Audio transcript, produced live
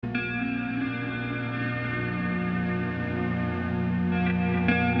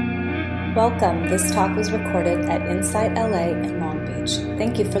Welcome. This talk was recorded at Insight LA in Long Beach.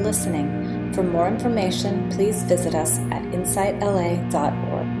 Thank you for listening. For more information, please visit us at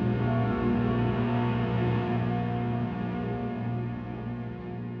insightla.org.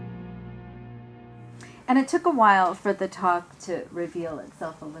 And it took a while for the talk to reveal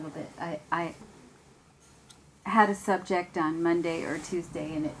itself a little bit. I had a subject on Monday or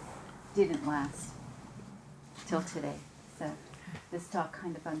Tuesday, and it didn't last till today. So this talk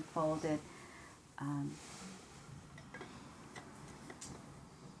kind of unfolded.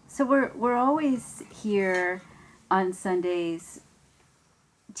 So we're always here on Sundays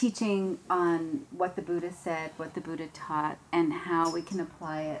teaching on what the Buddha said, what the Buddha taught, and how we can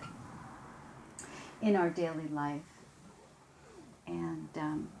apply it in our daily life.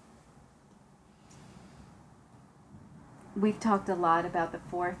 And we've talked a lot about the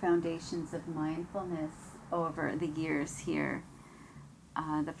 4 foundations of mindfulness over the years here.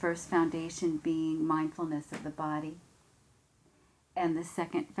 The first foundation being mindfulness of the body. And the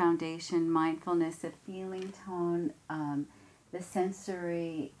second foundation, mindfulness of feeling tone, the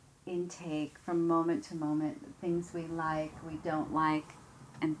sensory intake from moment to moment, things we like, we don't like,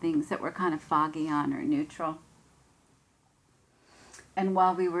 and things that we're kind of foggy on or neutral. And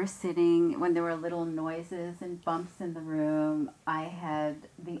while we were sitting, when there were little noises and bumps in the room, I had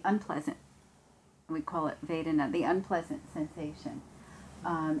the unpleasant, we call it Vedana, the unpleasant sensation.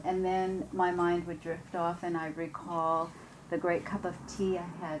 And then my mind would drift off, and I'd recall the great cup of tea I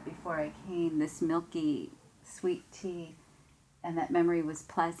had before I came, this milky, sweet tea, and that memory was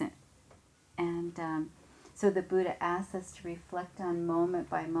pleasant. And so the Buddha asks us to reflect on moment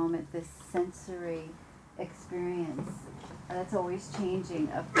by moment this sensory experience that's always changing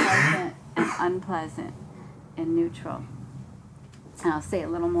of pleasant and unpleasant and neutral. And I'll say a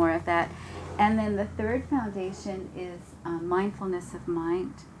little more of that. And then the third foundation is mindfulness of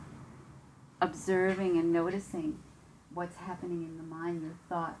mind, observing and noticing what's happening in the mind, your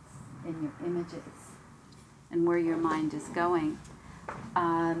thoughts and your images, and where your mind is going.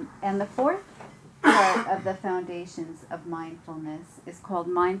 And the fourth part of the foundations of mindfulness is called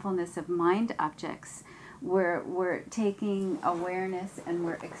mindfulness of mind objects, where we're taking awareness and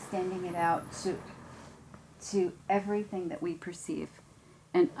we're extending it out to everything that we perceive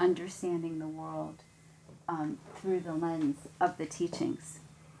and understanding the world through the lens of the teachings.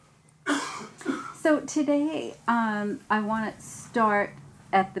 So today I want to start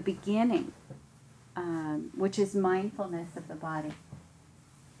at the beginning, which is mindfulness of the body.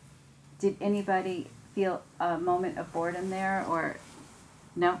 Did anybody feel a moment of boredom there, or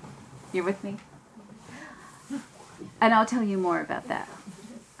no? You're with me? And I'll tell you more about that.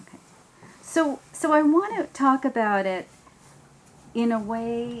 Okay. So I want to talk about it in a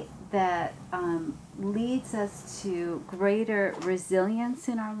way that leads us to greater resilience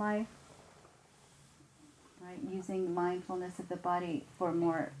in our life, right? Using mindfulness of the body for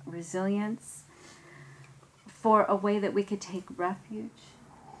more resilience, for a way that we could take refuge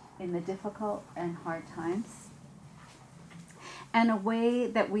in the difficult and hard times, and a way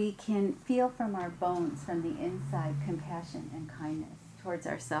that we can feel from our bones, from the inside, compassion and kindness towards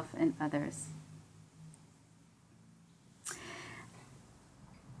ourselves and others.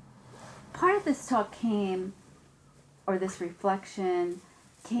 Part of this talk came, or this reflection,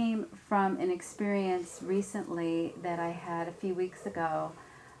 came from an experience recently that I had a few weeks ago.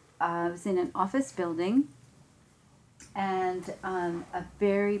 I was in an office building, and a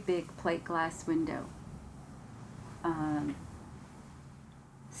very big plate glass window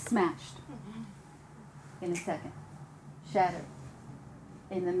smashed in a second, shattered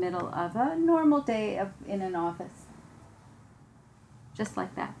in the middle of a normal day in an office, just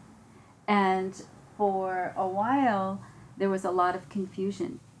like that. And for a while, there was a lot of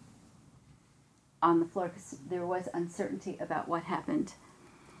confusion on the floor because there was uncertainty about what happened.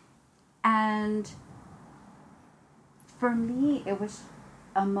 And for me, it was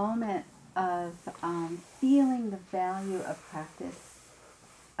a moment of feeling the value of practice,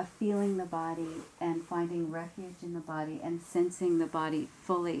 of feeling the body and finding refuge in the body and sensing the body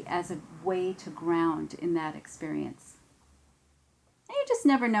fully as a way to ground in that experience. And you just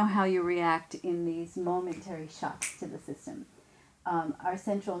never know how you react in these momentary shocks to the system. Our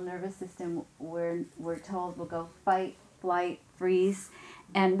central nervous system, we're told, will go fight, flight, freeze,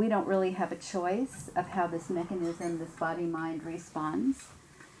 and we don't really have a choice of how this mechanism, this body-mind responds,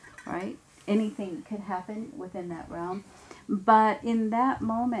 right? Anything could happen within that realm. But in that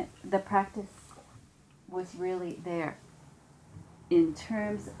moment, the practice was really there in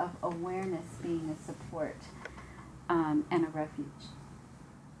terms of awareness being a support and a refuge.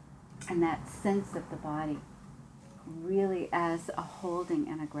 And that sense of the body really as a holding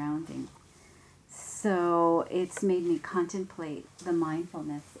and a grounding. so it's made me contemplate the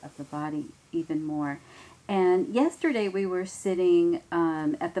mindfulness of the body even more. And yesterday we were sitting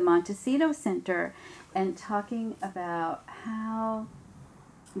at the Montecito Center and talking about how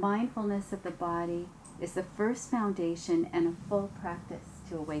mindfulness of the body is the first foundation and a full practice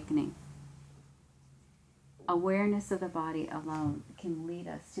to awakening. Awareness of the body alone can lead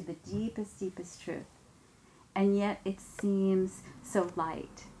us to the deepest, deepest truth. And yet it seems so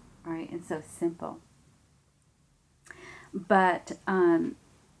light, right, and so simple. But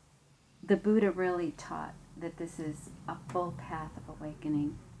the Buddha really taught that this is a full path of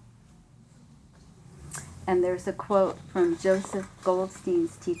awakening. And there's a quote from Joseph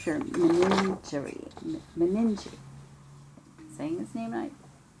Goldstein's teacher, Meninji. Saying his name right?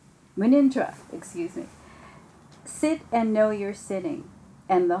 Munindra, excuse me. Sit and know you're sitting,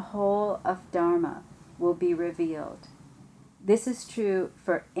 and the whole of Dharma will be revealed. This is true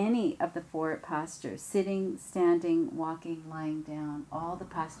for any of the four postures: sitting, standing, walking, lying down, all the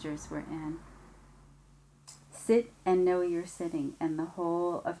postures we're in. Sit and know you're sitting, and the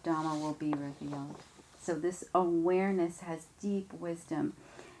whole of Dhamma will be revealed. So this awareness has deep wisdom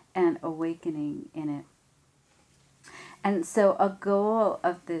and awakening in it. And so a goal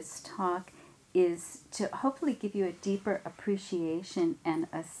of this talk is to hopefully give you a deeper appreciation and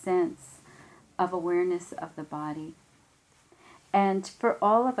a sense of awareness of the body. And for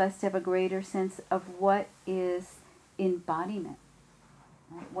all of us to have a greater sense of what is embodiment.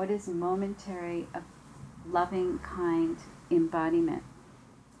 Right? What is momentary, of loving, kind embodiment.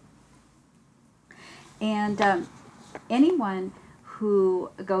 And anyone who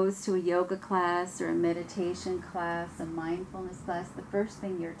goes to a yoga class or a meditation class, a mindfulness class, the first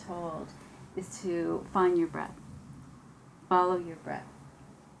thing you're told is to find your breath. Follow your breath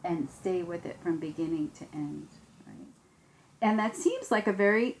and stay with it from beginning to end. Right? And that seems like a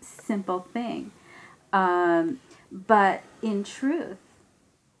very simple thing. But in truth,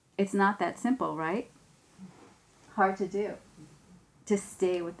 it's not that simple, right? Hard to do. To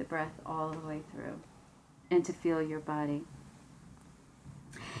stay with the breath all the way through and to feel your body.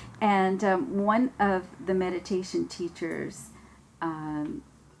 And one of the meditation teachers, I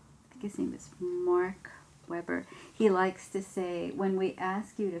think his name is Mark Weber, he likes to say, when we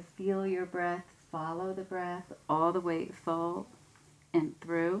ask you to feel your breath, follow the breath all the way full and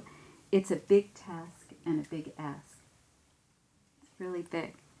through, it's a big task and a big ask. It's really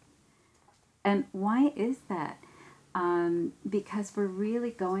big. And why is that? Because we're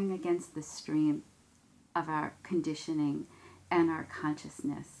really going against the stream of our conditioning and our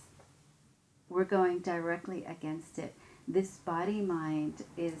consciousness. We're going directly against it. This body-mind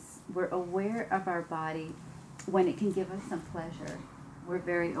we're aware of our body when it can give us some pleasure. We're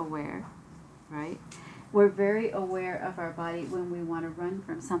very aware, right? We're very aware of our body when we want to run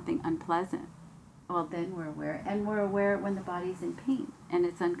from something unpleasant. Well, then we're aware. And we're aware when the body's in pain and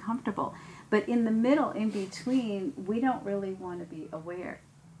it's uncomfortable. But in the middle, in between, we don't really want to be aware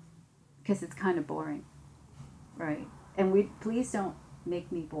because it's kind of boring, right? And please don't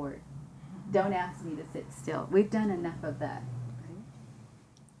make me bored. Don't ask me to sit still. We've done enough of that. Right?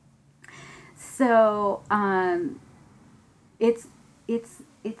 So it's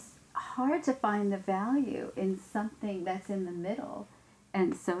hard to find the value in something that's in the middle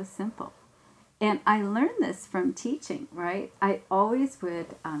and so simple. And I learned this from teaching, right? I always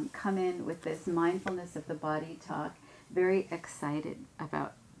would come in with this mindfulness of the body talk, very excited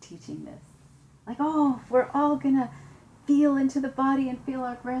about teaching this. Like, oh, we're all going to feel into the body and feel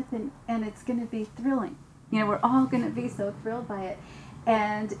our breath, and it's going to be thrilling. You know, we're all going to be so thrilled by it.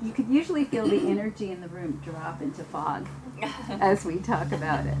 And you could usually feel the energy in the room drop into fog as we talk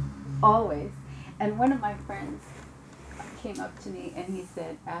about it, always. And one of my friends came up to me and he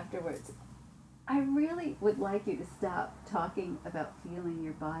said afterwards, I really would like you to stop talking about feeling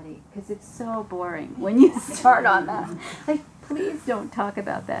your body because it's so boring when you start on that. Like, please don't talk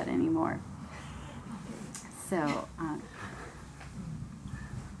about that anymore. So,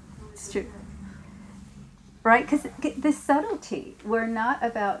 it's true. Right? Because the subtlety, we're not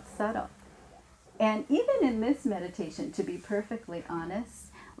about subtle. And even in this meditation, to be perfectly honest,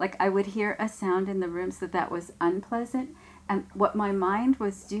 like I would hear a sound in the room so that was unpleasant. And what my mind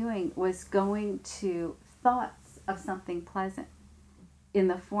was doing was going to thoughts of something pleasant in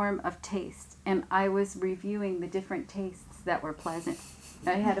the form of taste. And I was reviewing the different tastes that were pleasant.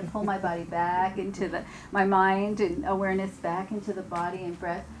 I had to pull my body back into my mind and awareness back into the body and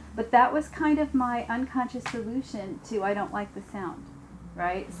breath. But that was kind of my unconscious solution to I don't like the sound,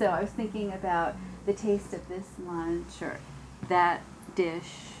 right? So I was thinking about the taste of this lunch or that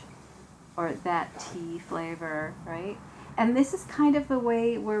dish or that tea flavor, right? And this is kind of the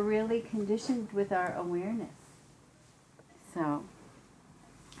way we're really conditioned with our awareness.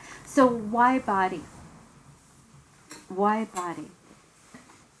 So why body? Why body?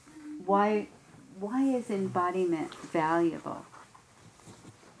 Why is embodiment valuable?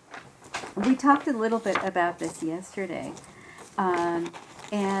 We talked a little bit about this yesterday. And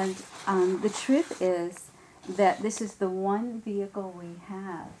the truth is that this is the one vehicle we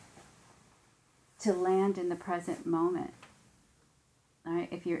have to land in the present moment. All right?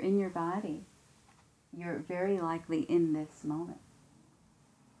 If you're in your body, you're very likely in this moment.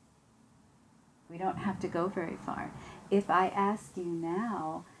 We don't have to go very far. If I ask you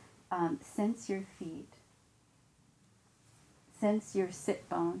now, sense your feet, sense your sit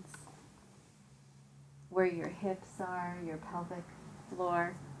bones, where your hips are, your pelvic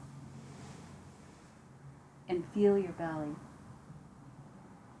floor, and feel your belly.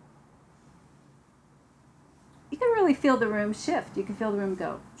 You can really feel the room shift. You can feel the room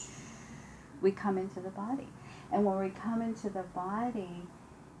go. We come into the body. And when we come into the body,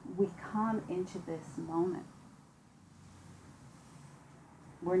 we come into this moment.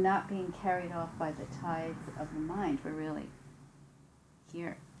 We're not being carried off by the tides of the mind. We're really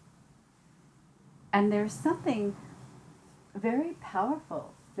here. And there's something very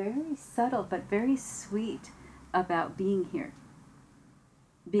powerful, very subtle, but very sweet about being here.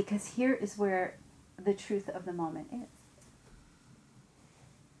 Because here is where the truth of the moment is.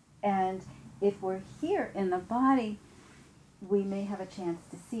 And if we're here in the body, we may have a chance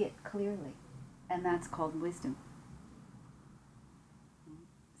to see it clearly. And that's called wisdom.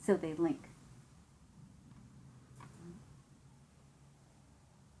 So they link.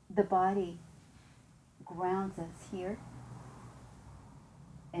 The body grounds us here.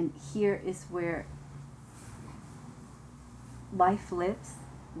 And here is where life lives,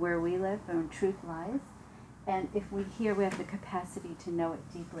 where we live, and truth lies. And if we hear, we have the capacity to know it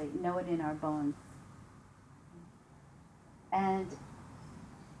deeply, know it in our bones. And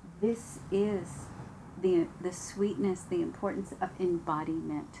this is the sweetness, the importance of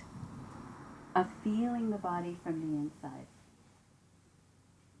embodiment, of feeling the body from the inside.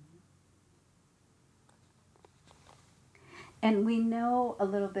 And we know a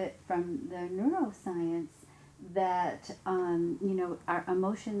little bit from the neuroscience that, our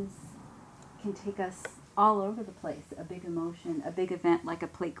emotions can take us all over the place. A big emotion, a big event like a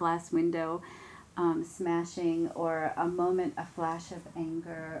plate glass window smashing, or a moment, a flash of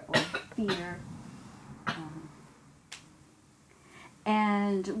anger or fear.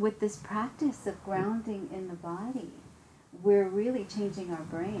 And with this practice of grounding in the body, we're really changing our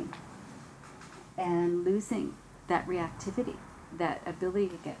brain and losing that reactivity, that ability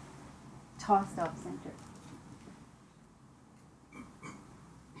to get tossed off center.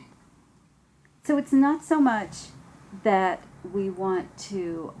 So it's not so much that we want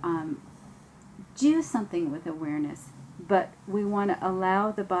to do something with awareness, but we want to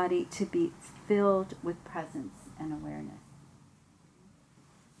allow the body to be filled with presence and awareness.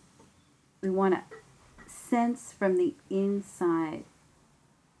 We want to sense from the inside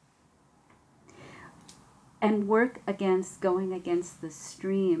and work against going against the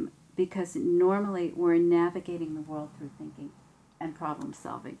stream, because normally we're navigating the world through thinking and problem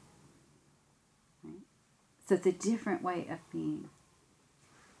solving. Right? So it's a different way of being.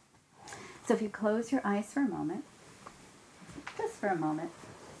 So if you close your eyes for a moment, just for a moment,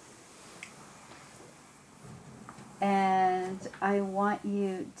 and I want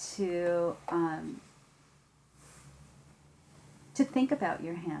you to think about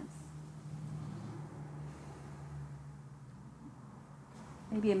your hands.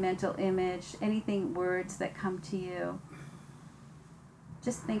 Maybe a mental image, anything, words that come to you.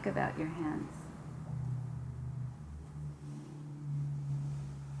 Just think about your hands.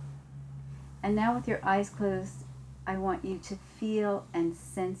 And now with your eyes closed, I want you to feel and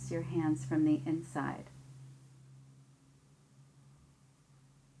sense your hands from the inside.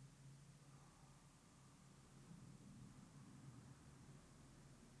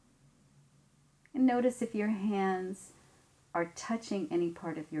 And notice if your hands are touching any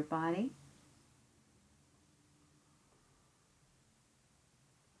part of your body.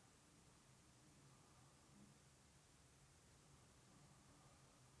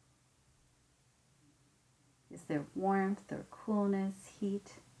 Is there warmth or coolness,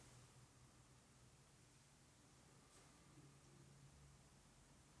 heat?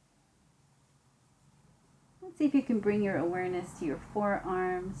 Let's see if you can bring your awareness to your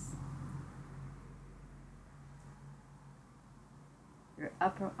forearms, your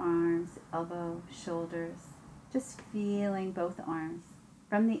upper arms, elbow, shoulders. Just feeling both arms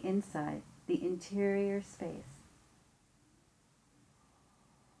from the inside, the interior space.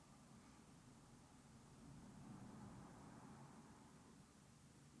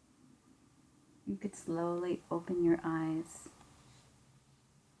 slowly open your eyes.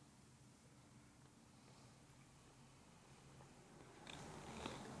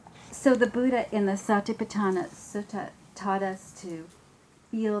 So the Buddha in the Satipatthana Sutta taught us to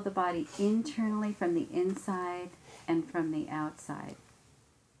feel the body internally from the inside and from the outside.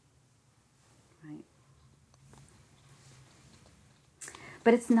 Right?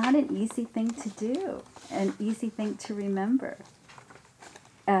 But it's not an easy thing to do, an easy thing to remember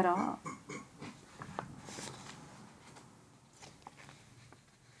at all.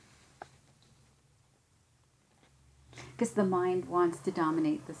 Because the mind wants to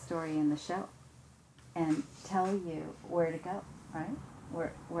dominate the story and the show and tell you where to go, right?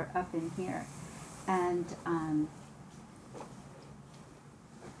 We're up in here. And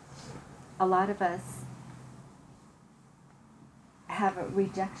a lot of us have a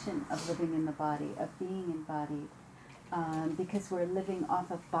rejection of living in the body, of being embodied, because we're living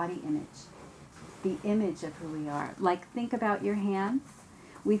off of body image, the image of who we are. Like, think about your hands.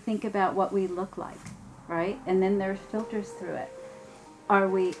 We think about what we look like, right? And then there's filters through it. Are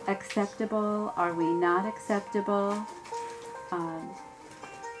we acceptable? Are we not acceptable?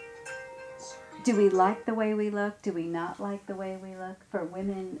 Do we like the way we look? Do we not like the way we look? For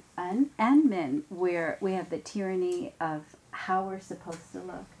women and men, we have the tyranny of how we're supposed to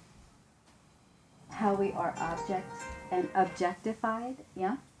look, how we are objectified,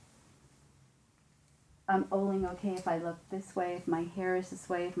 yeah? I'm only okay if I look this way, if my hair is this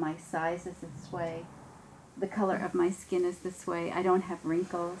way, if my size is this way, the color of my skin is this way, I don't have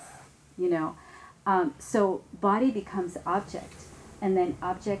wrinkles, you know. So body becomes object, and then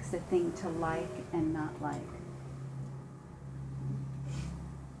object's a thing to like and not like.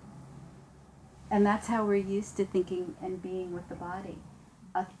 And that's how we're used to thinking and being with the body.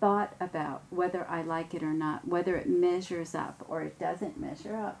 A thought about whether I like it or not, whether it measures up or it doesn't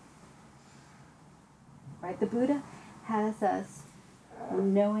measure up. Right? The Buddha has us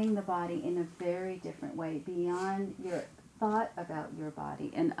knowing the body in a very different way, beyond your thought about your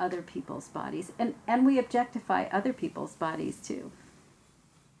body and other people's bodies. And we objectify other people's bodies too.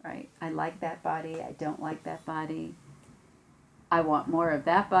 Right? I like that body, I don't like that body. I want more of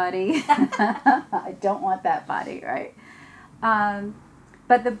that body. I don't want that body, right?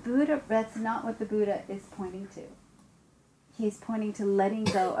 But the Buddha, that's not what the Buddha is pointing to. He's pointing to letting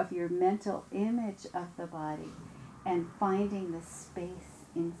go of your mental image of the body and finding the space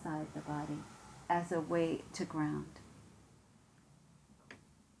inside the body as a way to ground,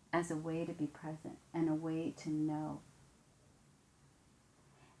 as a way to be present, and a way to know.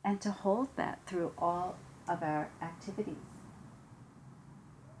 And to hold that through all of our activities.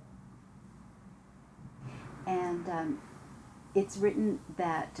 And it's written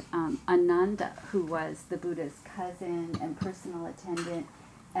that Ananda, who was the Buddha's cousin and personal attendant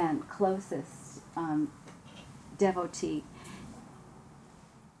and closest devotee,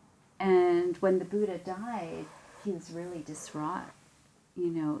 and when the Buddha died, he was really distraught,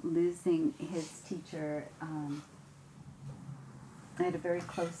 you know, losing his teacher. They had a very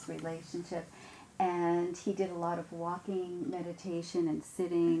close relationship, and he did a lot of walking, meditation, and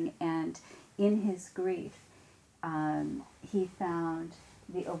sitting, and in his grief, he found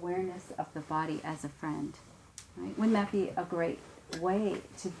the awareness of the body as a friend. Right? Wouldn't that be a great way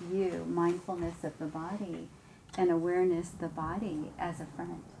to view mindfulness of the body and awareness of the body as a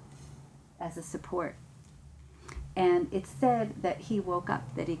friend, as a support? And it's said that he woke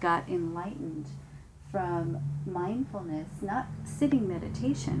up, that he got enlightened from mindfulness, not sitting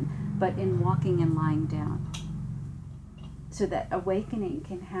meditation, but in walking and lying down. So that awakening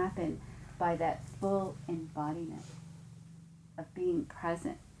can happen by that full embodiment of being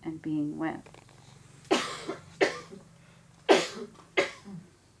present and being with.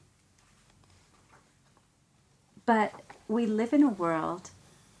 But we live in a world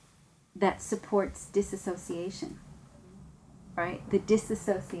that supports disassociation, right? The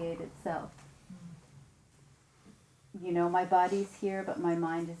disassociated self. You know, my body's here, but my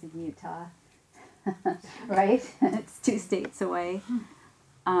mind is in Utah, right? It's 2 states away.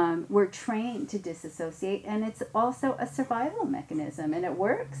 We're trained to disassociate, and it's also a survival mechanism, and it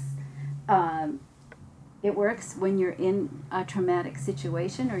works. It works when you're in a traumatic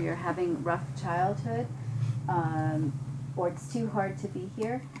situation, or you're having rough childhood, or it's too hard to be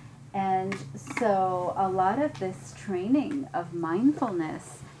here. And so a lot of this training of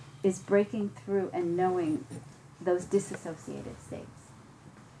mindfulness is breaking through and knowing those disassociated states.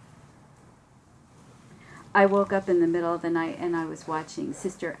 I woke up in the middle of the night and I was watching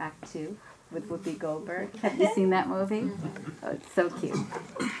Sister Act 2 with Whoopi Goldberg. Have you seen that movie? Oh, it's so cute.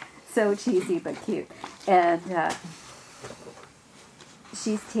 So cheesy but cute. And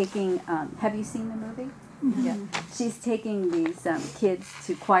she's taking, have you seen the movie? Mm-hmm. Yeah. She's taking these kids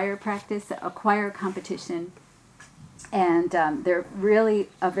to choir practice, a choir competition, and they're really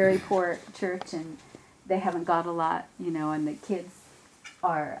a very poor church, and they haven't got a lot, and the kids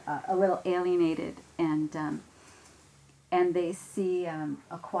are a little alienated, and they see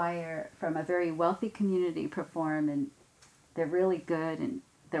a choir from a very wealthy community perform, and they're really good, and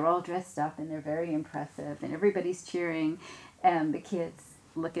they're all dressed up, and they're very impressive, and everybody's cheering, and the kids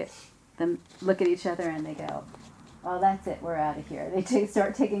look at each other, and they go, "Well, that's it. We're out of here." They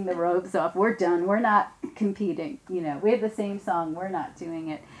start taking the robes off. We're done. We're not competing. We have the same song. We're not doing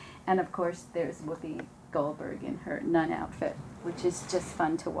it. And of course, there's Whoopi Goldberg in her nun outfit, which is just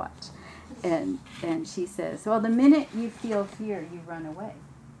fun to watch. And she says, "Well, the minute you feel fear, you run away."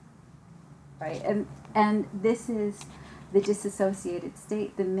 Right? And this is the disassociated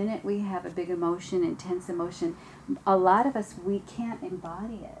state. The minute we have a big emotion, intense emotion, a lot of us, we can't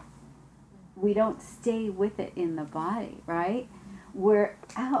embody it. We don't stay with it in the body, right? We're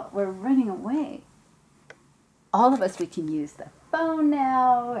out, we're running away. All of us, we can use the phone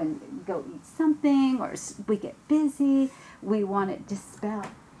now and go eat something, or we get busy. We want to dispel.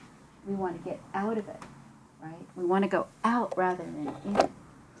 We want to get out of it, right? We want to go out rather than in.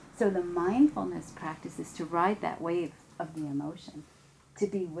 So the mindfulness practice is to ride that wave of the emotion, to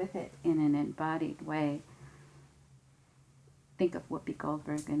be with it in an embodied way. Think of Whoopi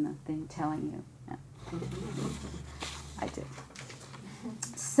Goldberg and the thing telling you. Yeah. I did.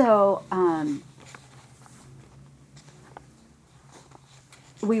 So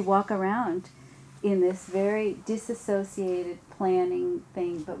we walk around in this very disassociated planning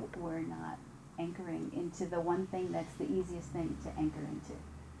thing, but we're not anchoring into the one thing that's the easiest thing to anchor into.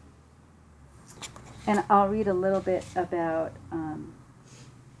 And I'll read a little bit about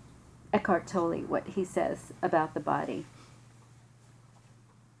Eckhart Tolle, what he says about the body.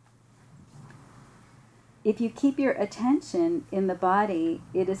 If you keep your attention in the body,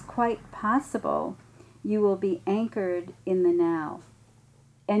 it is quite possible you will be anchored in the now,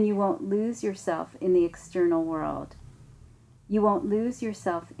 and you won't lose yourself in the external world. You won't lose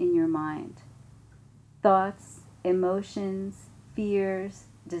yourself in your mind. Thoughts, emotions, fears,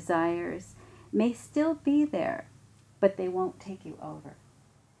 desires may still be there, but they won't take you over.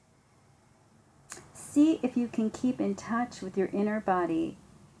 See if you can keep in touch with your inner body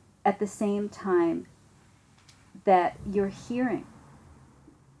at the same time that you're hearing,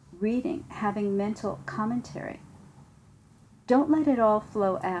 reading, having mental commentary. Don't let it all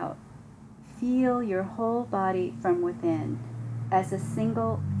flow out. Feel your whole body from within as a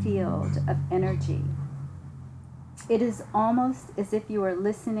single field of energy. It is almost as if you are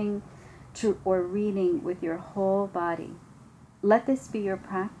listening to or reading with your whole body. Let this be your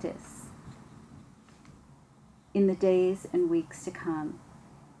practice in the days and weeks to come.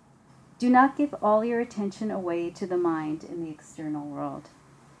 Do not give all your attention away to the mind in the external world.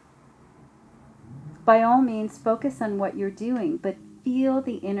 By all means, focus on what you're doing, but feel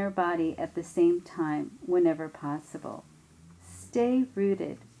the inner body at the same time whenever possible. Stay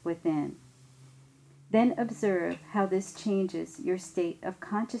rooted within. Then observe how this changes your state of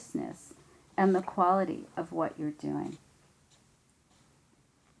consciousness and the quality of what you're doing.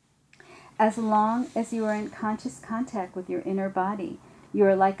 As long as you are in conscious contact with your inner body, you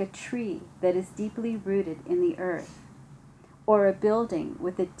are like a tree that is deeply rooted in the earth, or a building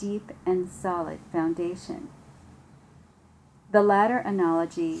with a deep and solid foundation. The latter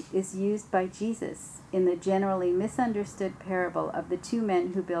analogy is used by Jesus in the generally misunderstood parable of the two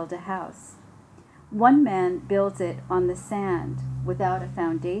men who build a house. One man builds it on the sand without a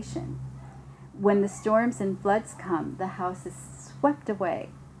foundation. When the storms and floods come, the house is swept away.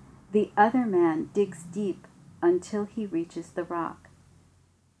 The other man digs deep until he reaches the rock,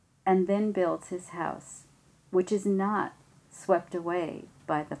 and then builds his house, which is not swept away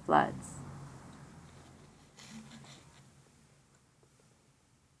by the floods.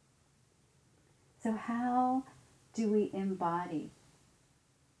 So how do we embody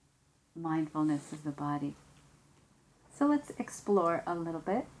mindfulness of the body? So let's explore a little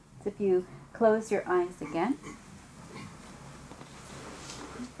bit. So if you close your eyes again.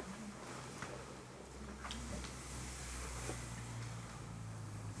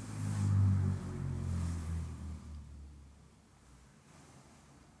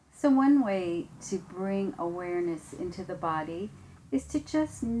 So one way to bring awareness into the body is to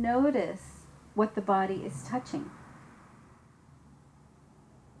just notice what the body is touching.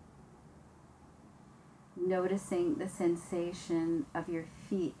 Noticing the sensation of your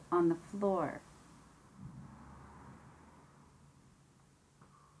feet on the floor.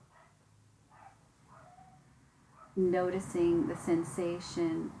 Noticing the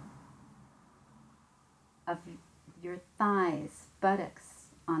sensation of your thighs, buttocks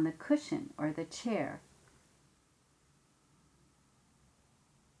on the cushion or the chair.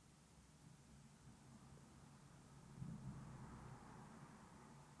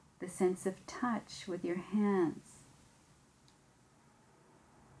 The sense of touch with your hands.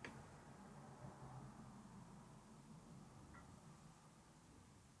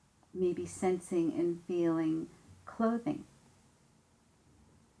 Maybe sensing and feeling clothing.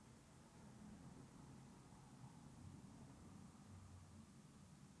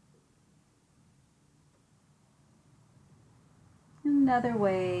 Another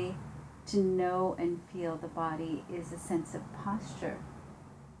way to know and feel the body is a sense of posture.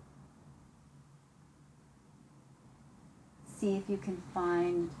 See if you can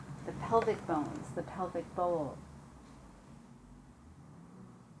find the pelvic bones, the pelvic bowl,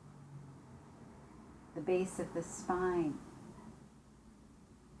 the base of the spine,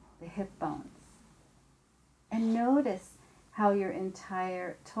 the hip bones. And notice how your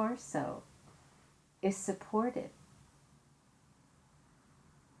entire torso is supported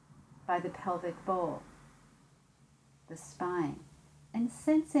by the pelvic bowl, the spine. And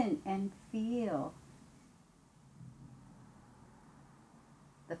sense in and feel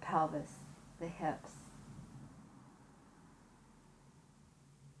the pelvis, the hips.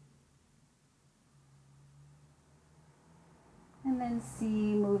 And then see,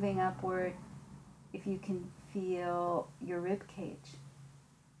 moving upward, if you can feel your rib cage,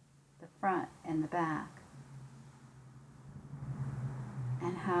 the front and the back,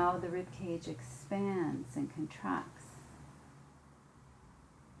 and how the rib cage expands and contracts.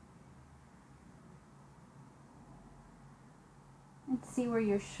 And see where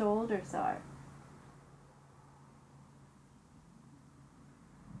your shoulders are.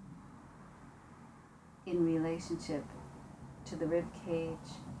 In relationship to the rib cage,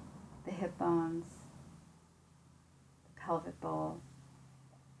 the hip bones, the pelvic bowl.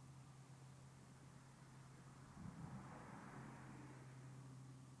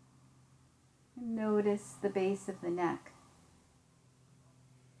 And notice the base of the neck,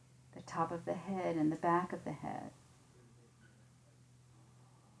 the top of the head and the back of the head.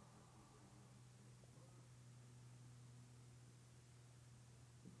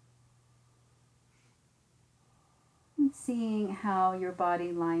 And seeing how your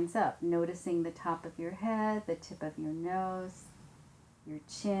body lines up, noticing the top of your head, the tip of your nose, your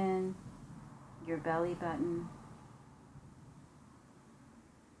chin, your belly button.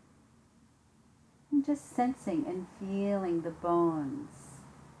 And just sensing and feeling the bones.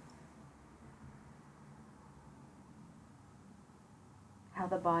 How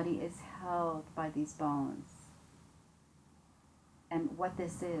the body is held by these bones. And what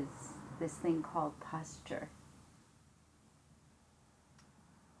this is, this thing called posture.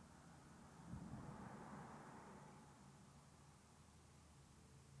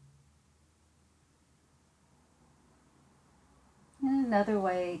 And another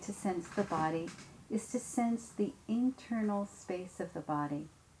way to sense the body is to sense the internal space of the body,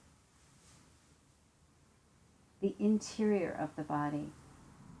 the interior of the body.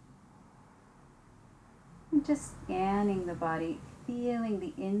 And just scanning the body, feeling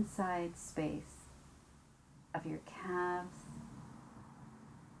the inside space of your calves,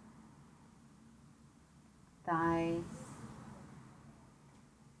 thighs,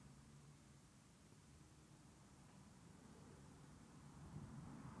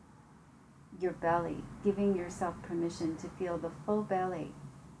 your belly, giving yourself permission to feel the full belly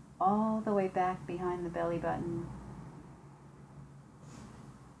all the way back behind the belly button,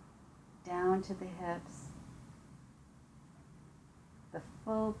 down to the hips, the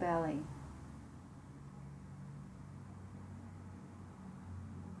full belly.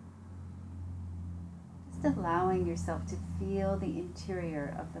 Just allowing yourself to feel the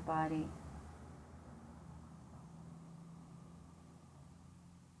interior of the body.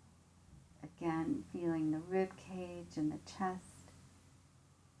 Again, feeling the rib cage and the chest.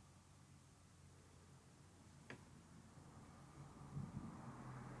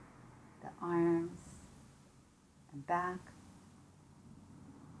 The arms and back.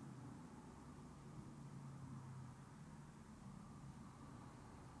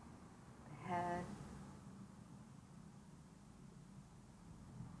 The head.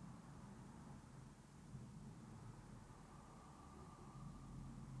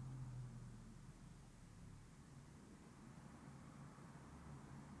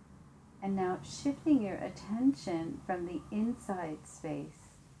 And now shifting your attention from the inside space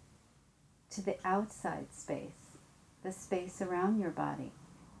to the outside space, the space around your body.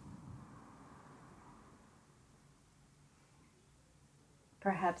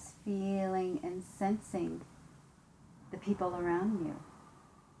 Perhaps feeling and sensing the people around you.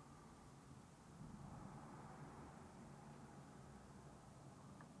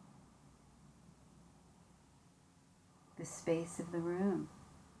 The space of the room.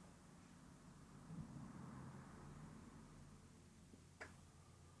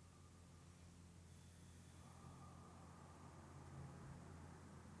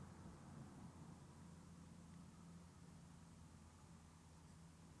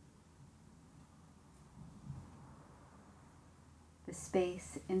 The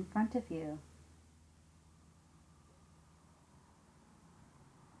space in front of you.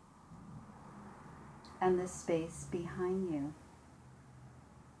 And the space behind you.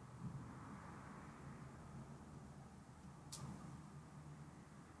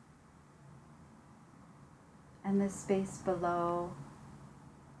 And the space below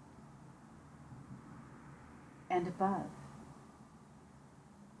and above.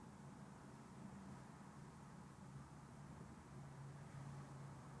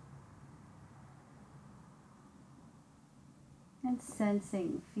 And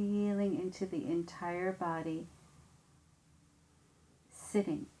sensing, feeling into the entire body,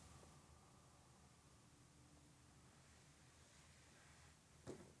 sitting.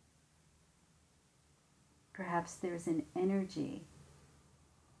 Perhaps there's an energy,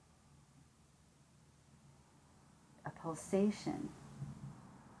 a pulsation,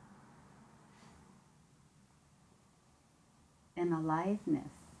 an aliveness.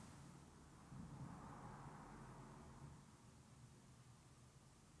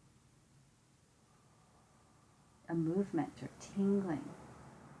 A movement or tingling.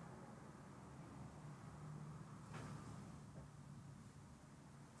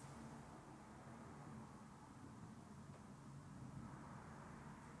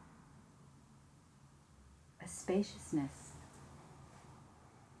 A spaciousness.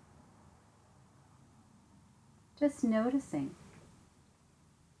 Just noticing.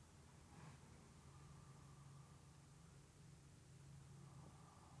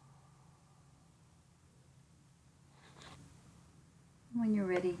 When you're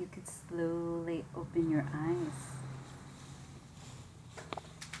ready, you could slowly open your eyes.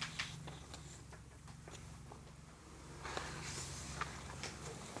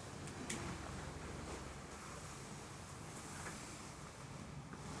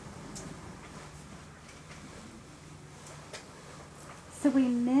 So we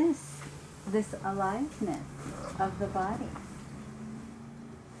miss this aliveness of the body.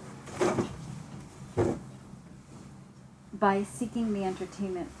 By seeking the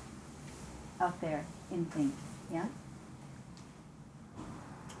entertainment out there in things, yeah?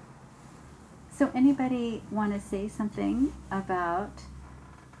 So anybody want to say something about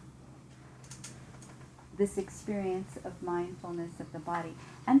this experience of mindfulness of the body?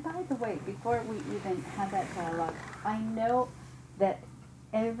 And by the way, before we even have that dialogue, I know that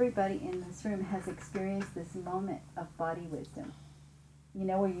everybody in this room has experienced this moment of body wisdom. You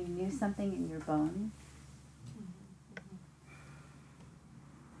know, where you knew something in your bones?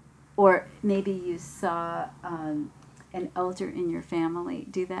 Or maybe you saw an elder in your family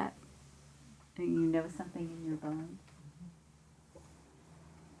do that, or you know something in your bones.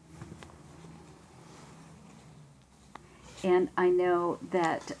 And I know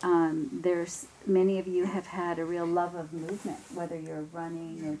that there's many of you have had a real love of movement, whether you're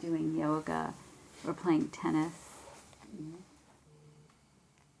running or doing yoga or playing tennis,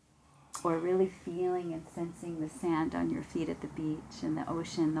 or really feeling and sensing the sand on your feet at the beach and the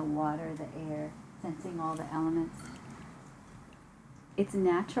ocean, the water, the air, sensing all the elements. It's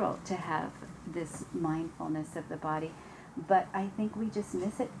natural to have this mindfulness of the body, but I think we just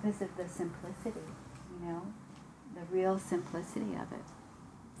miss it because of the simplicity, you know, the real simplicity of it.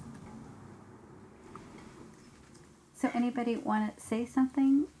 So anybody want to say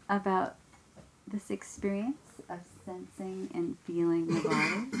something about this experience of sensing and feeling the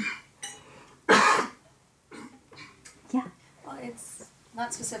body? Yeah. Well, it's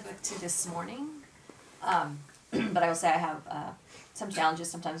not specific to this morning, but I will say I have some challenges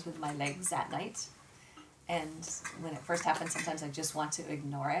sometimes with my legs at night. And when it first happens, sometimes I just want to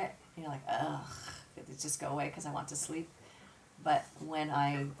ignore it. You know, like, ugh, it just go away because I want to sleep. But when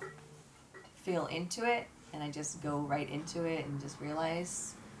I feel into it and I just go right into it and just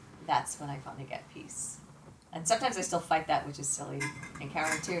realize, that's when I finally get peace. And sometimes I still fight that, which is silly and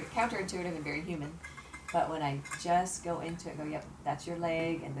counterintuitive and very human. But when I just go into it, go, yep, that's your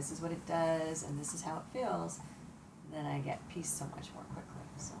leg, and this is what it does, and this is how it feels, then I get peace so much more quickly.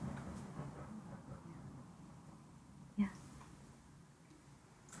 So. Yeah.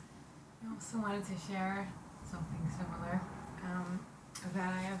 I also wanted to share something similar.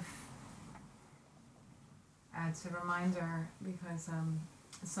 that it's a reminder because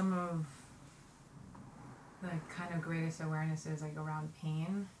some of the kind of greatest awarenesses like around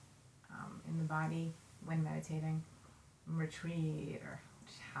pain in the body when meditating, retreat or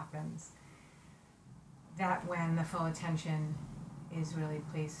which happens, that when the full attention is really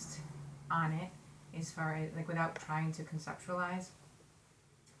placed on it, as far as like without trying to conceptualize,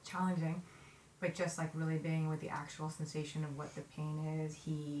 challenging, but just like really being with the actual sensation of what the pain is,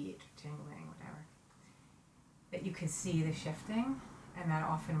 heat, tingling, whatever, that you can see the shifting, and that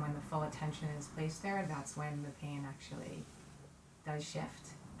often when the full attention is placed there, that's when the pain actually does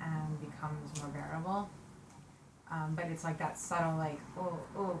shift and becomes more bearable. But it's like that subtle, like,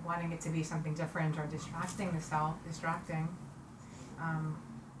 wanting it to be something different or distracting the self,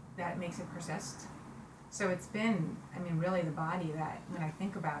 that makes it persist. So it's been, I mean, really the body that, when I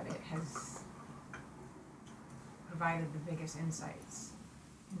think about it, has provided the biggest insights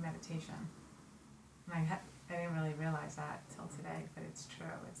in meditation. And I didn't really realize that till today, but it's true,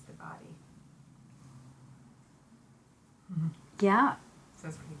 it's the body. Mm-hmm. Yeah. So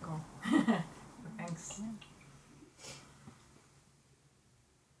it's pretty cool. Thanks.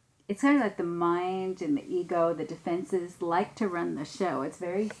 It's kind of like the mind and the ego, the defenses like to run the show. It's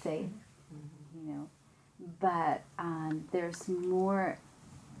very safe, you know, but there's more,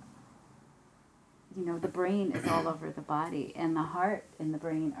 you know, the brain is all over the body, and the heart and the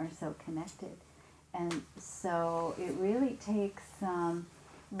brain are so connected. And so it really takes some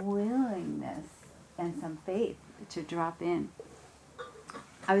willingness and some faith to drop in.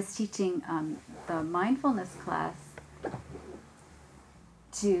 I was teaching the mindfulness class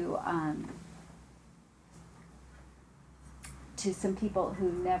to some people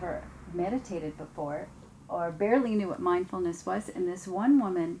who never meditated before or barely knew what mindfulness was. And this one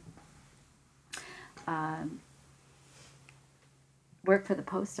woman worked for the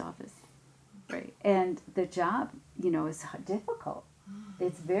post office, right? And the job, you know, is difficult.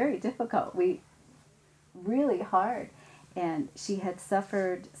 It's very difficult. Really hard. And she had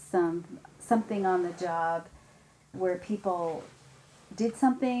suffered something on the job where people did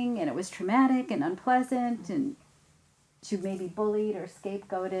something and it was traumatic and unpleasant, and she may be bullied or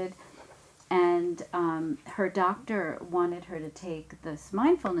scapegoated. And her doctor wanted her to take this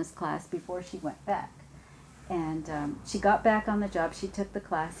mindfulness class before she went back. And she got back on the job. She took the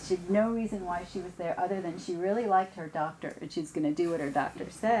class. She had no reason why she was there other than she really liked her doctor and she's going to do what her doctor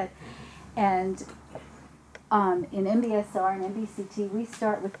said. And in MBSR and MBCT, we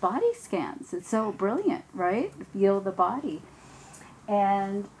start with body scans. It's so brilliant, right? Feel the body.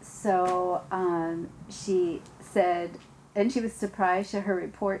 And so she said, and she was surprised. Her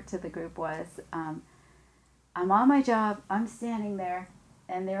report to the group was, I'm on my job, I'm standing there,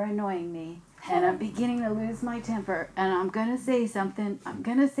 and they're annoying me, and I'm beginning to lose my temper, and I'm going to say something,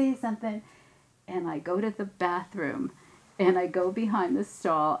 and I go to the bathroom, and I go behind the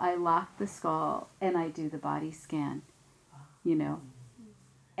stall, I lock the stall, and I do the body scan, you know.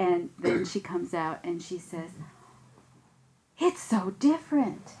 And then she comes out, and she says, it's so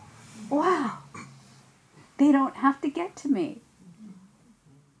different. Wow. They don't have to get to me.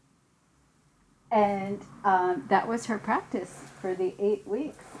 And that was her practice for the 8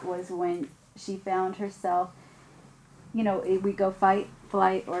 weeks, was when she found herself, you know, we go fight,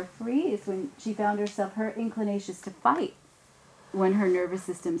 flight, or freeze. When she found herself, her inclination is to fight when her nervous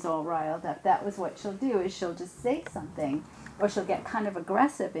system's all riled up. That was what she'll do, is she'll just say something, or she'll get kind of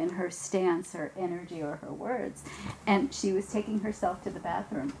aggressive in her stance, her energy, or her words. And she was taking herself to the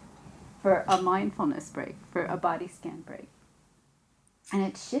bathroom for a mindfulness break, for a body scan break. And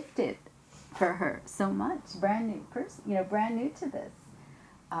it shifted for her so much. Brand new person, you know, brand new to this.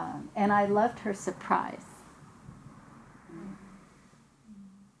 And I loved her surprise.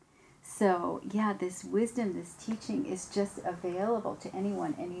 So, yeah, this wisdom, this teaching is just available to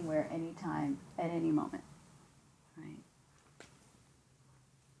anyone, anywhere, anytime, at any moment. Right?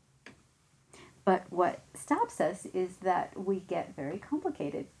 But what stops us is that we get very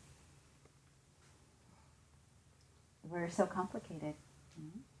complicated. We're so complicated.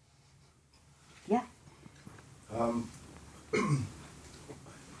 Mm-hmm. Yeah.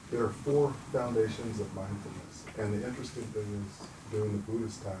 There are 4 foundations of mindfulness, and the interesting thing is, during the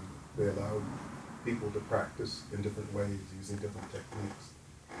Buddhist time, they allowed people to practice in different ways, using different techniques.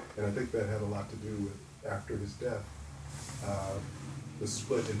 And I think that had a lot to do with, after his death, the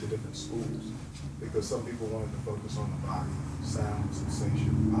split into different schools, because some people wanted to focus on the body, sound,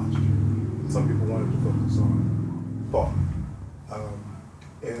 sensation, posture. Some people wanted to focus on thought.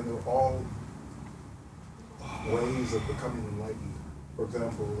 And they're all ways of becoming enlightened. For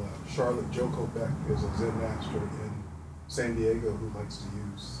example, Charlotte Joko Beck is a Zen master in San Diego who likes to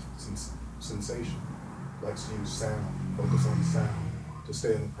use sensation, likes to use sound, focus on sound, to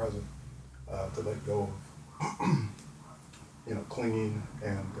stay in the present, to let go of clinging,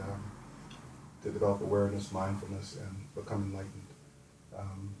 and to develop awareness, mindfulness, and become enlightened.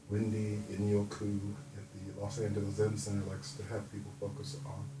 Wendy Inyoku at the Los Angeles Zen Center likes to have people focus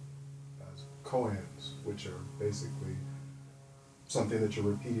on koans, which are basically something that you're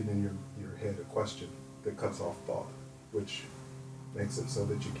repeating in your head, a question that cuts off thought, which makes it so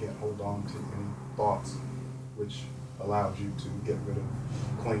that you can't hold on to any thoughts, which allows you to get rid of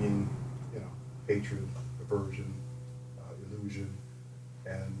clinging, hatred, aversion, illusion,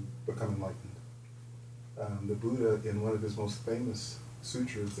 and become enlightened. The Buddha, in one of his most famous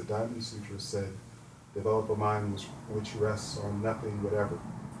sutras, the Diamond Sutra, said, develop a mind which rests on nothing whatever.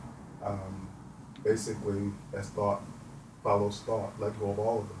 Basically, as thought follows thought, let go of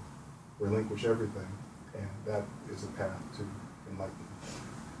all of them, relinquish everything, and that is a path to enlightenment.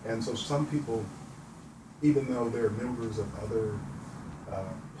 And so some people, even though they're members of other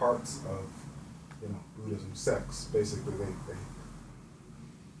parts of Buddhism sects, basically they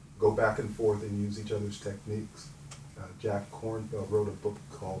go back and forth and use each other's techniques. Jack Kornfield wrote a book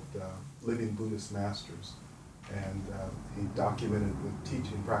called Living Buddhist Masters, and he documented the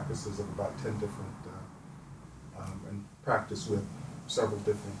teaching practices of about 10 different, and practiced with several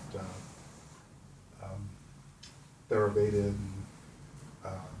different Theravada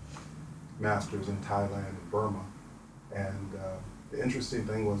masters in Thailand and Burma. And the interesting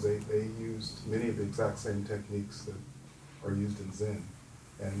thing was they used many of the exact same techniques that are used in Zen,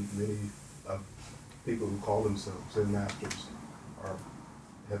 and many of people who call themselves Zen masters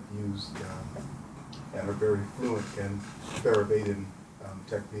have used and are very fluent in Theravada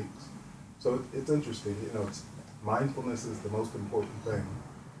techniques. So it's interesting. Mindfulness is the most important thing,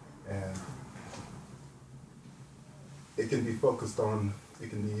 and it can be focused on. It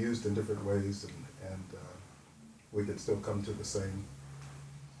can be used in different ways, and we can still come to the same.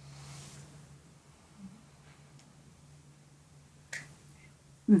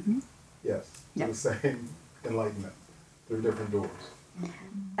 Mm-hmm. Yes, to the same enlightenment through different doors.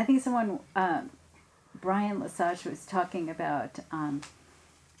 I think someone, Brian Lesage, was talking about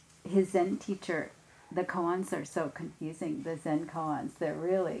his Zen teacher. The koans are so confusing, the Zen koans. They're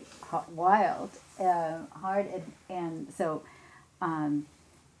really wild, hard, and so when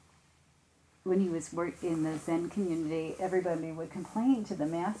he was in the Zen community, everybody would complain to the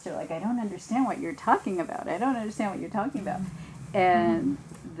master, like, I don't understand what you're talking about. I don't understand what you're talking about. And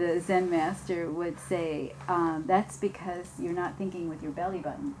the Zen master would say, that's because you're not thinking with your belly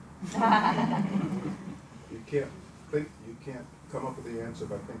button. You can't come up with the answer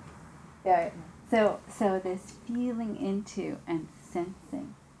by thinking. Yeah. So this feeling into and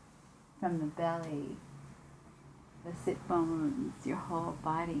sensing from the belly, the sit bones, your whole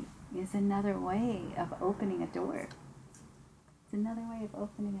body, is another way of opening a door. It's another way of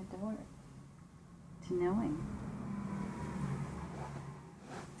opening a door to knowing.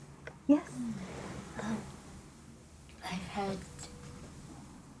 Yes? I've had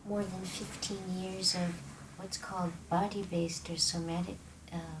more than 15 years of what's called body-based or somatic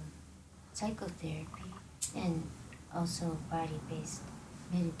psychotherapy, and also body-based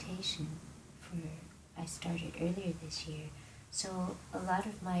meditation. I started earlier this year. So a lot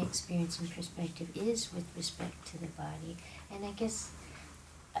of my experience and perspective is with respect to the body, and I guess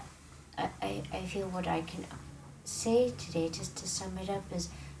I feel what I can say today, just to sum it up, is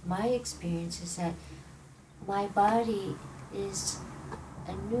my experience is that my body is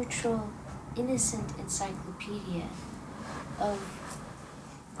a neutral, innocent encyclopedia of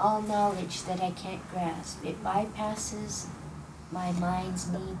all knowledge that I can't grasp. It bypasses my mind's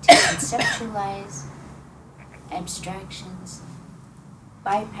need to conceptualize abstractions,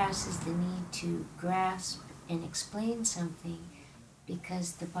 bypasses the need to grasp and explain something,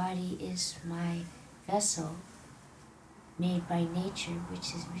 because the body is my vessel made by nature,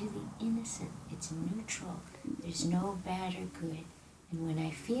 which is really innocent. It's neutral. There's no bad or good. And when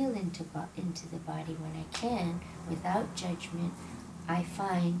I feel into the body, when I can, without judgment, I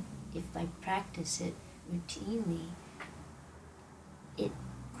find, if I practice it routinely, it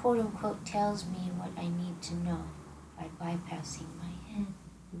quote-unquote tells me what I need to know by bypassing my head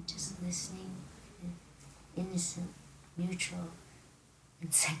and just listening to the innocent, neutral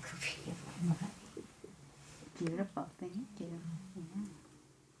encyclopedia of my body. Beautiful, thank you. Yeah.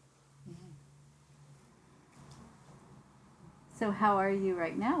 Yeah. So how are you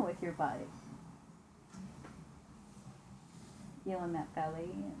right now with your body? Feeling that belly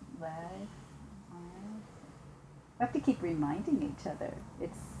and legs, arms? We have to keep reminding each other.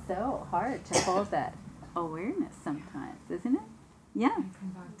 It's so hard to hold that awareness sometimes, isn't it? Yeah. I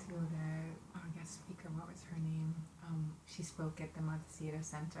come back to our guest speaker, what was her name? She spoke at the Montecito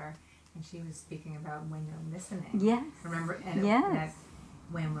Center, and she was speaking about when you're listening. Yes. Remember, and Yes. that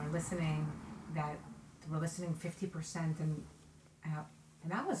when we're listening, that we're listening 50%, and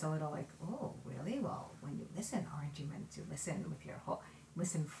that was a little like, oh, really? Well, when you listen, aren't you meant to listen with your whole,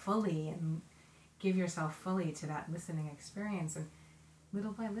 listen fully and give yourself fully to that listening experience? And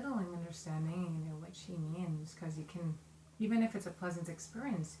little by little, I'm understanding, what she means, because you can, even if it's a pleasant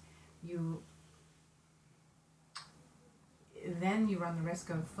experience, then you run the risk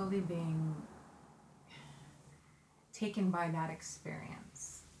of fully being taken by that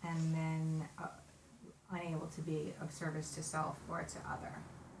experience, and then unable to be of service to self or to other.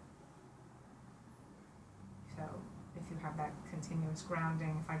 So if you have that continuous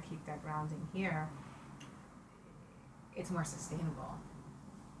grounding, if I keep that grounding here, it's more sustainable.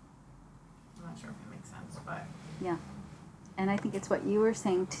 I'm not sure if it makes sense, but Yeah. And I think it's what you were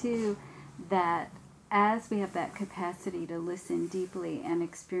saying too, that as we have that capacity to listen deeply and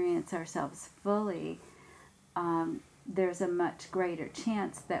experience ourselves fully, there's a much greater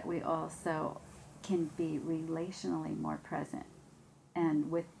chance that we also can be relationally more present and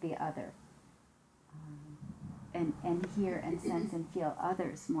with the other, and hear and sense and feel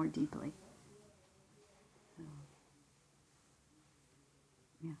others more deeply. So,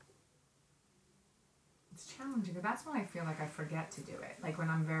 yeah. it's challenging. But that's when I feel like I forget to do it. Like when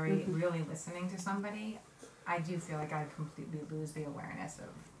I'm very really listening to somebody, I do feel like I completely lose the awareness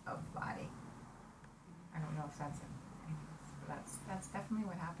of body. I don't know if that's it. That's definitely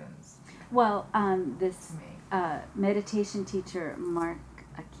what happens. Well, this to me. meditation teacher, Mark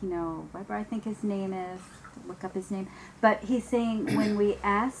Aquino Weber, I think his name is, look up his name, but he's saying when we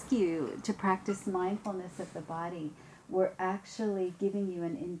ask you to practice mindfulness of the body, we're actually giving you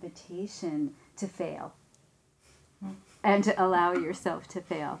an invitation to fail and to allow yourself to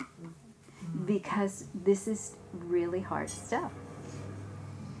fail, because this is really hard stuff.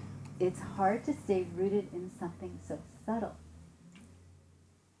 It's hard to stay rooted in something so subtle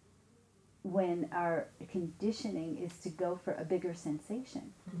when our conditioning is to go for a bigger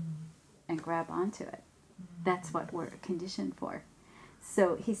sensation and grab onto it. That's what we're conditioned for.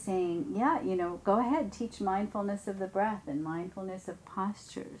 So he's saying, yeah, go ahead, teach mindfulness of the breath and mindfulness of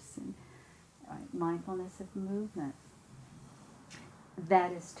postures and mindfulness of movement.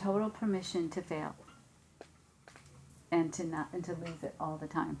 That is total permission to fail and to lose it all the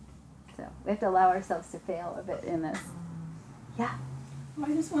time. So we have to allow ourselves to fail a bit in this. Yeah. Well,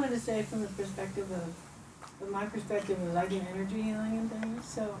 I just wanted to say from the perspective of my perspective is I do energy healing and things.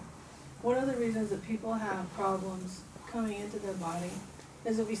 So one of the reasons that people have problems coming into their body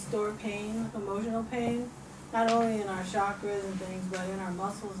is that we store pain, emotional pain, not only in our chakras and things, but in our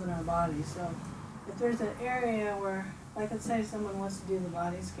muscles and our body. So if there's an area where, like let's say someone wants to do the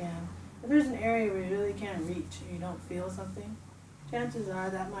body scan, if there's an area where you really can't reach and you don't feel something, chances are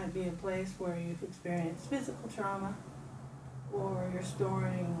that might be a place where you've experienced physical trauma or you're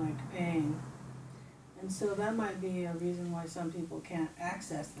storing like pain. And so that might be a reason why some people can't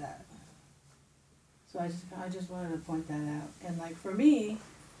access that. So I just wanted to point that out. And like for me,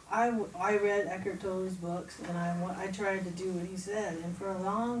 I read Eckhart Tolle's books and I tried to do what he said. And for a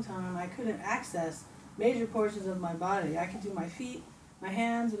long time I couldn't access major portions of my body. I could do my feet, my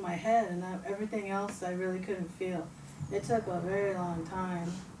hands, and my head, and everything else I really couldn't feel. It took a very long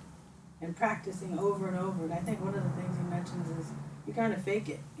time and practicing over and over. And I think one of the things he mentions is you kind of fake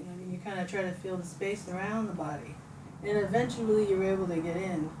it. You kind of try to feel the space around the body. And eventually you're able to get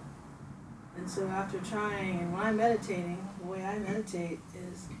in. And so after trying, and when I'm meditating, the way I meditate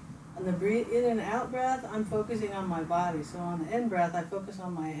is on the in and out breath, I'm focusing on my body. So on the in breath, I focus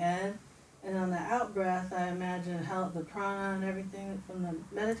on my head. And on the out breath, I imagine how the prana and everything from the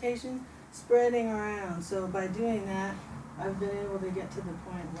meditation spreading around. So by doing that, I've been able to get to the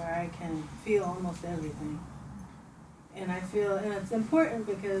point where I can feel almost everything. And and it's important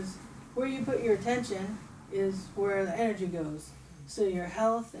because where you put your attention is where the energy goes. So your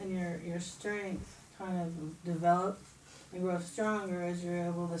health and your strength kind of develop and grow stronger as you're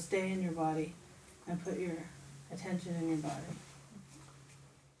able to stay in your body and put your attention in your body.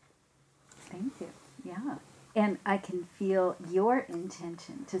 Thank you. Yeah. And I can feel your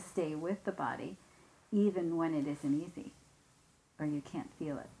intention to stay with the body even when it isn't easy or you can't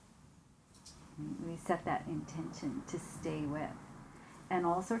feel it. We set that intention to stay with. And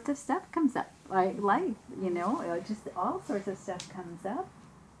all sorts of stuff comes up, like life, just all sorts of stuff comes up.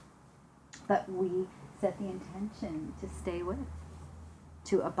 But we set the intention to stay with,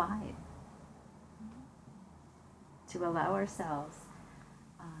 to abide, to allow ourselves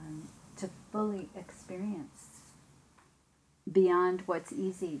to fully experience beyond what's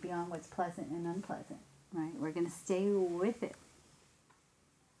easy, beyond what's pleasant and unpleasant, right? We're going to stay with it.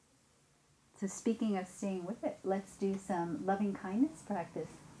 So speaking of staying with it, let's do some loving kindness practice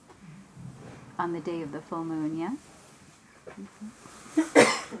on the day of the full moon, yeah?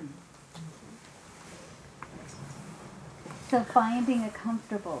 So finding a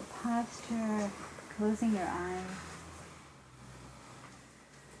comfortable posture, closing your eyes,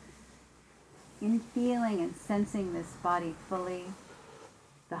 and feeling and sensing this body fully,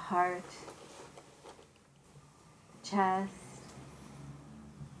 the heart, chest,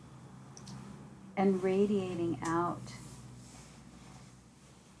 and radiating out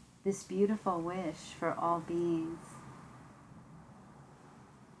this beautiful wish for all beings.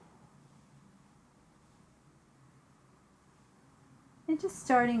 And just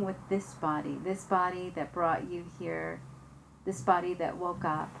starting with this body that brought you here, this body that woke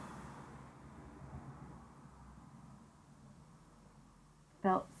up,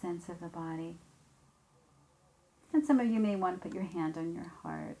 felt sense of the body. And some of you may want to put your hand on your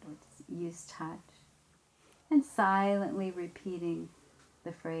heart or just use touch, and silently repeating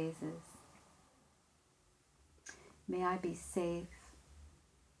the phrases. May I be safe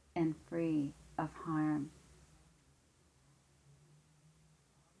and free of harm.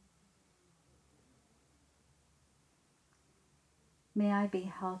 May I be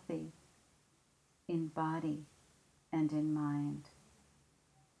healthy in body and in mind.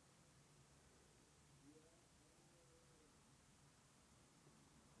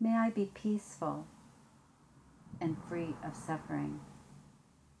 May I be peaceful and free of suffering.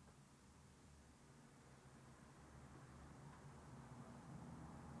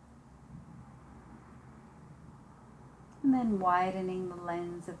 And then widening the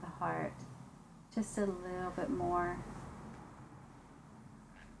lens of the heart just a little bit more.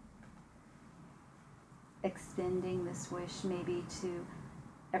 Extending this wish maybe to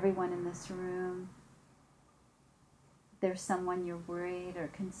everyone in this room. If there's someone you're worried or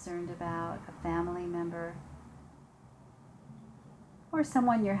concerned about, a family member, or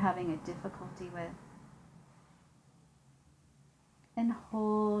someone you're having a difficulty with. And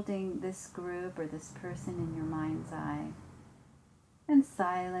holding this group or this person in your mind's eye and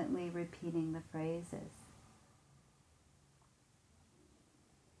silently repeating the phrases.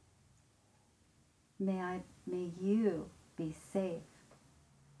 May you be safe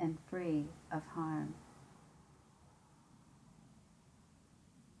and free of harm.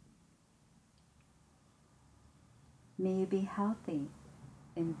 May you be healthy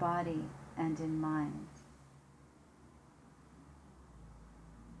in body and in mind.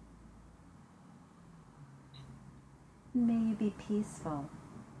 May you be peaceful.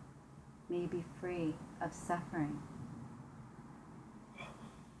 May you be free of suffering.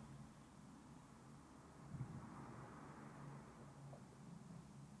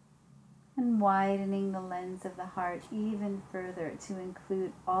 And widening the lens of the heart even further to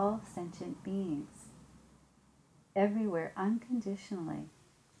include all sentient beings, everywhere unconditionally.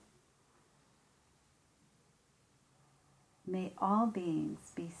 May all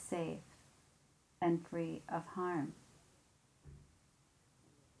beings be safe and free of harm.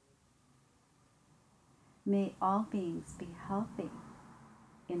 May all beings be healthy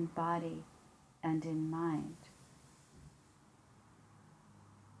in body and in mind.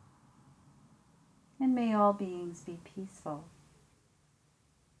 And may all beings be peaceful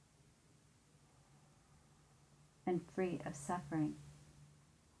and free of suffering.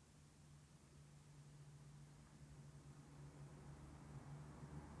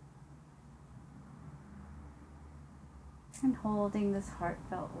 And holding this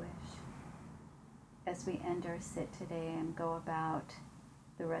heartfelt wish as we end our sit today and go about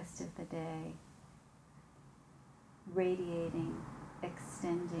the rest of the day, radiating,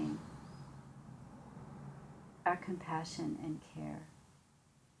 extending our compassion and care.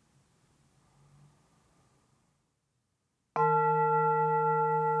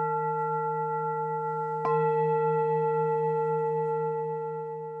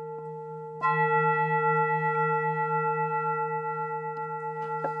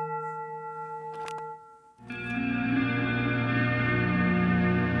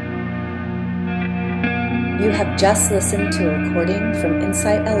 You have just listened to a recording from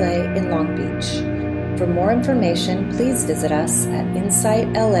Insight LA in Long Beach. For more information, please visit us at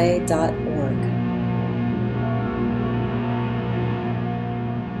insightla.org.